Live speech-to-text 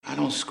I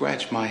don't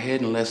scratch my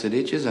head unless it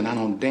itches, and I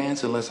don't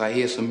dance unless I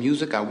hear some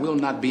music. I will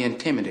not be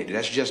intimidated.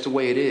 That's just the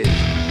way it is.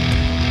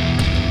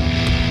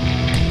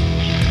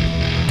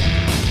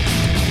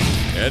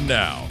 And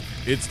now,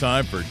 it's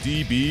time for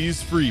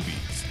DB's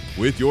Freebies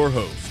with your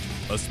host,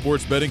 a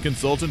sports betting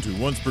consultant who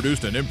once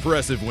produced an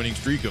impressive winning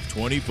streak of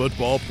 20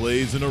 football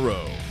plays in a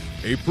row.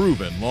 A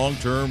proven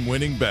long-term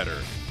winning bettor.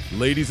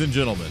 Ladies and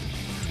gentlemen,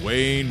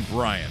 Dwayne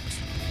Bryant.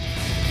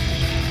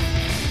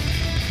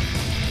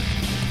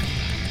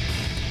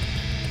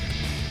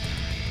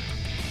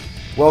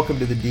 Welcome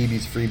to the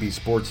DB's Freebie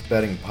Sports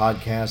Betting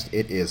Podcast.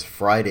 It is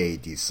Friday,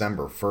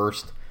 December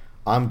 1st.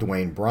 I'm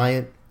Dwayne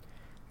Bryant.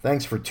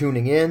 Thanks for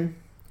tuning in.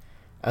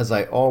 As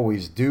I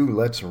always do,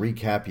 let's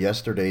recap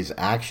yesterday's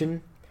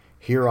action.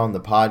 Here on the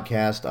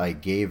podcast, I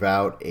gave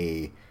out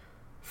a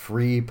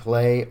free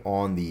play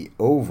on the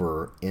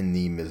over in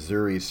the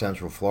Missouri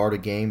Central Florida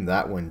game.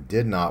 That one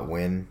did not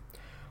win.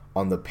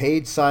 On the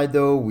paid side,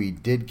 though, we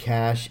did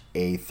cash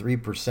a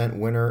 3%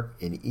 winner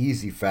in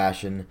easy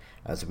fashion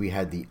as we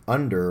had the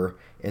under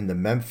in the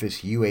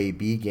Memphis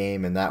UAB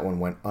game, and that one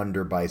went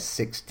under by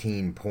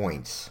 16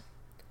 points.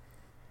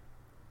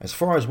 As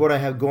far as what I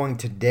have going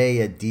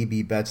today at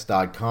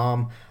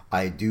dbbets.com,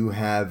 I do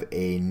have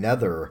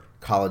another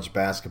college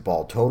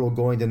basketball total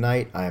going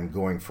tonight. I am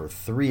going for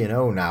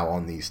 3-0 now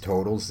on these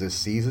totals this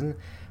season.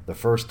 The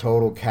first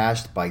total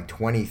cashed by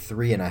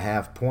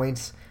 23.5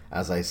 points.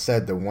 As I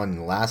said, the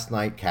one last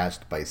night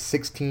cashed by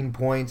 16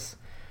 points.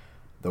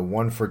 The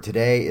one for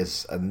today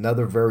is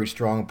another very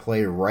strong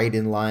play right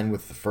in line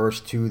with the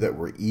first two that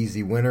were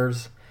easy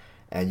winners.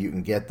 And you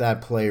can get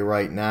that play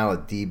right now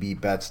at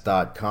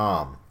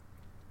dbbets.com.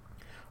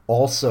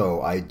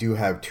 Also, I do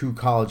have two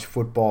college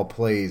football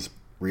plays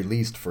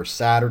released for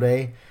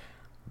Saturday.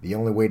 The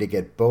only way to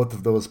get both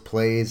of those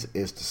plays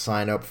is to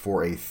sign up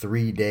for a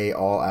 3-day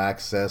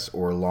all-access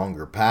or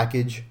longer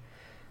package.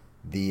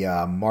 The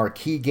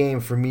marquee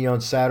game for me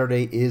on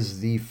Saturday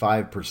is the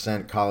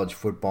 5% college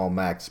football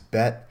max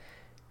bet.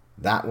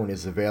 That one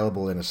is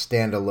available in a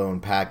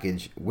standalone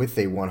package with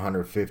a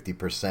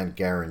 150%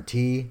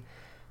 guarantee.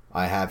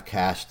 I have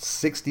cashed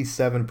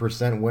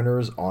 67%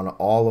 winners on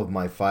all of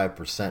my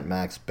 5%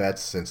 max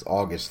bets since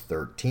August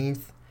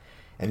 13th.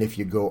 And if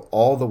you go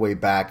all the way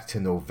back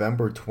to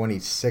November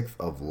 26th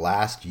of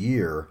last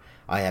year,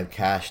 I have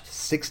cashed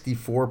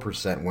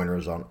 64%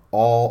 winners on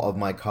all of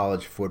my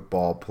college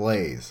football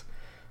plays.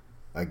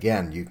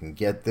 Again, you can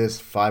get this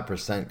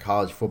 5%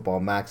 college football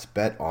max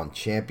bet on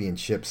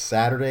Championship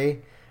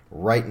Saturday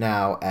right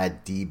now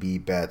at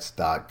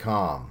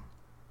dbbets.com.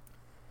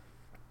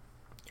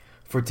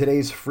 For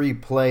today's free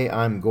play,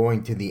 I'm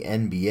going to the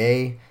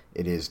NBA.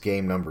 It is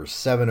game number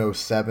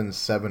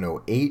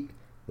 707-708.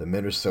 The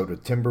Minnesota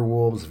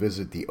Timberwolves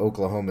visit the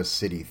Oklahoma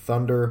City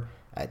Thunder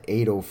at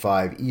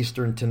 8:05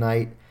 Eastern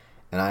tonight,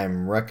 and I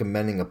am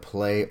recommending a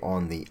play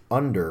on the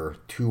under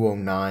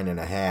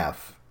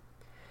 209.5.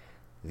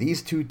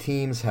 These two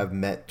teams have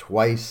met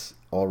twice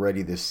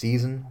already this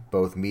season,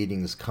 both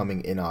meetings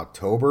coming in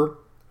October.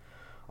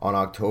 On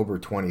October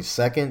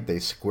 22nd, they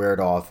squared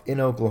off in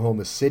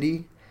Oklahoma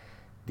City.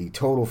 The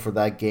total for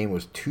that game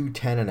was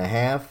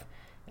 210.5,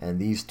 and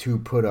these two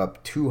put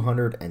up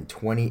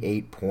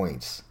 228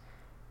 points.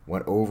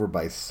 Went over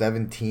by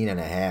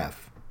 17.5.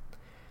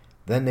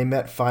 Then they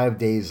met 5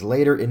 days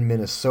later in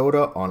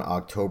Minnesota on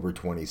October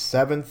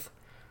 27th.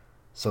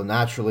 So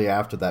naturally,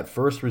 after that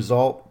first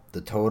result,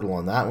 the total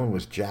on that one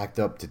was jacked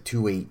up to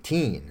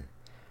 218.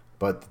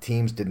 But the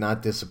teams did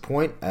not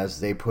disappoint as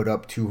they put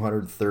up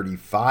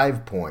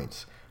 235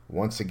 points.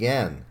 Once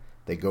again,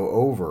 they go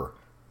over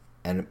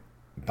and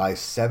by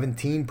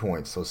 17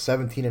 points. So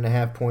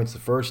 17.5 points the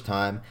first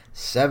time,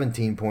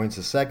 17 points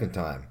the second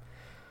time.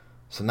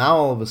 So now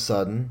all of a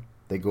sudden,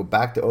 they go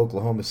back to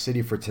Oklahoma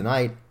City for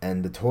tonight,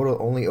 and the total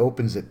only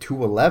opens at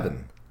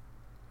 211.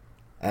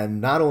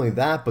 And not only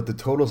that, but the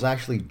total's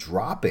actually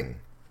dropping.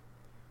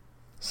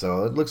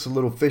 So it looks a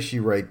little fishy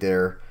right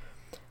there.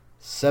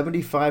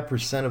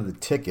 75% of the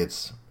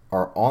tickets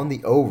are on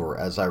the over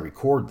as I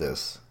record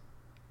this.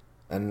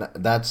 And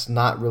that's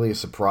not really a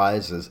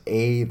surprise, as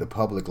A, the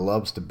public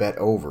loves to bet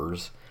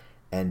overs,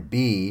 and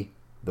B,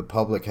 the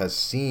public has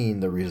seen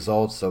the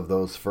results of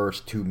those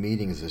first two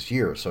meetings this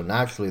year. So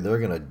naturally, they're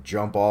going to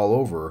jump all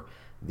over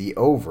the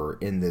over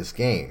in this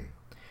game.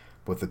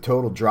 With the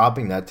total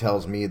dropping, that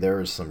tells me there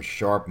is some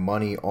sharp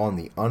money on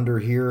the under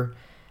here.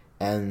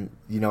 And,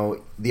 you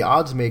know, the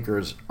odds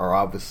makers are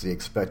obviously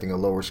expecting a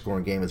lower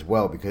scoring game as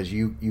well, because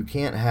you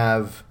can't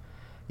have,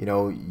 you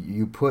know,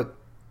 you put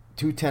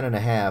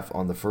 210.5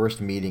 on the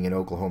first meeting in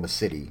Oklahoma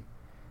City.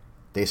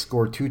 They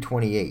scored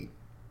 228.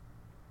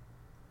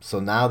 So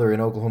now they're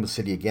in Oklahoma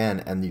City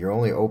again, and you're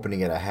only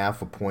opening at a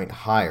half a point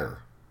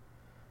higher.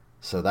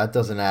 So that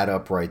doesn't add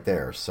up right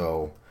there.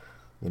 So,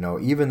 you know,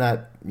 even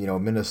that, you know,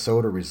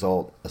 Minnesota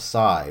result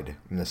aside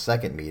in the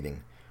second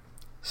meeting,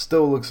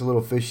 still looks a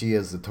little fishy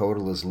as the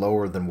total is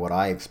lower than what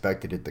I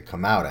expected it to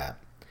come out at.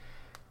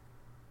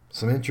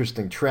 Some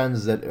interesting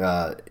trends that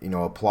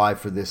apply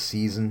for this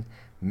season.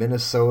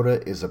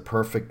 Minnesota is a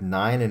perfect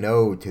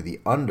 9-0 to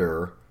the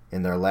under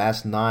in their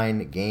last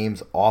 9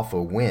 games off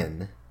a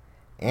win,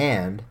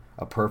 and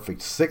a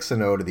perfect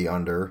 6-0 to the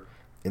under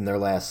in their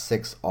last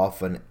 6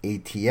 off an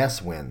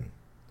ATS win.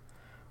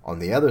 On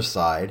the other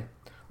side,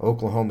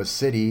 Oklahoma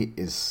City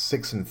is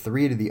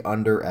 6-3 to the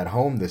under at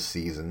home this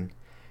season,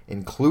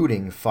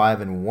 including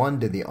 5-1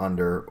 to the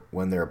under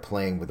when they're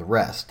playing with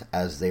rest,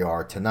 as they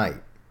are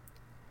tonight.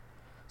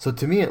 So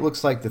to me, it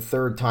looks like the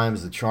third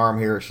time's the charm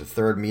here. It's the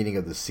third meeting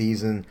of the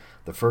season.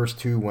 The first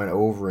 2 went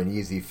over in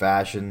easy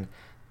fashion.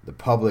 The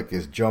public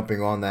is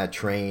jumping on that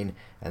train,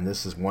 and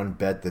this is one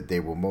bet that they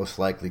will most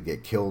likely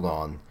get killed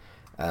on,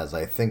 as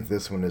I think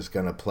this one is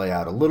going to play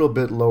out a little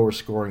bit lower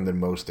scoring than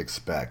most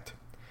expect.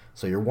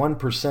 So your 1%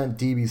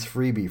 DB's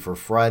freebie for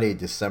Friday,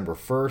 December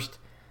 1st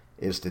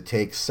is to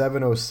take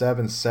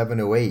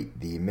 707-708,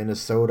 the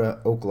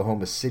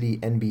Minnesota-Oklahoma City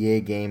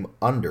NBA game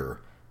under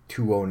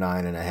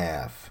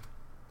 209.5.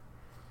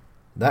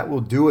 That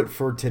will do it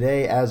for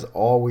today. As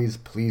always,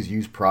 please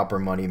use proper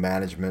money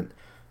management.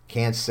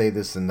 Can't say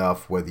this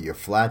enough. Whether you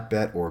flat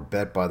bet or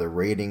bet by the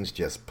ratings,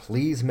 just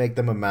please make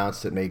them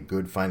amounts that make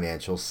good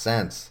financial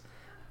sense.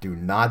 Do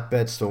not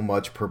bet so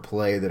much per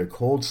play that a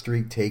cold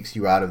streak takes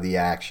you out of the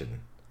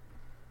action.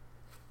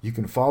 You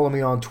can follow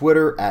me on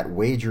Twitter at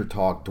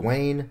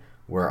WagerTalkDwayne,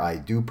 where I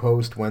do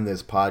post when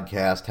this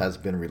podcast has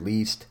been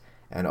released,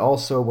 and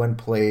also when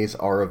plays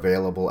are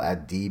available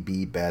at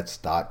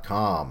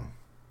dbbets.com.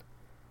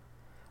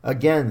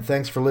 Again,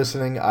 thanks for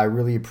listening. I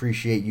really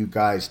appreciate you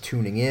guys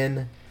tuning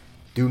in.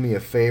 Do me a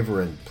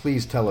favor and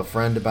please tell a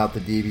friend about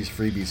the DB's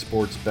Freebie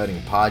Sports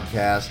Betting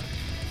Podcast.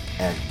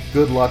 And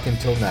good luck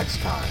until next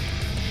time.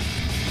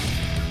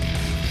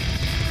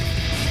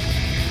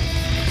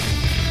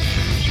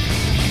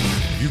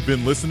 You've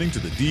been listening to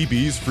the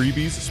DB's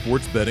Freebies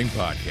Sports Betting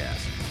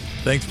Podcast.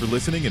 Thanks for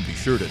listening, and be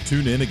sure to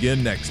tune in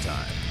again next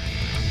time.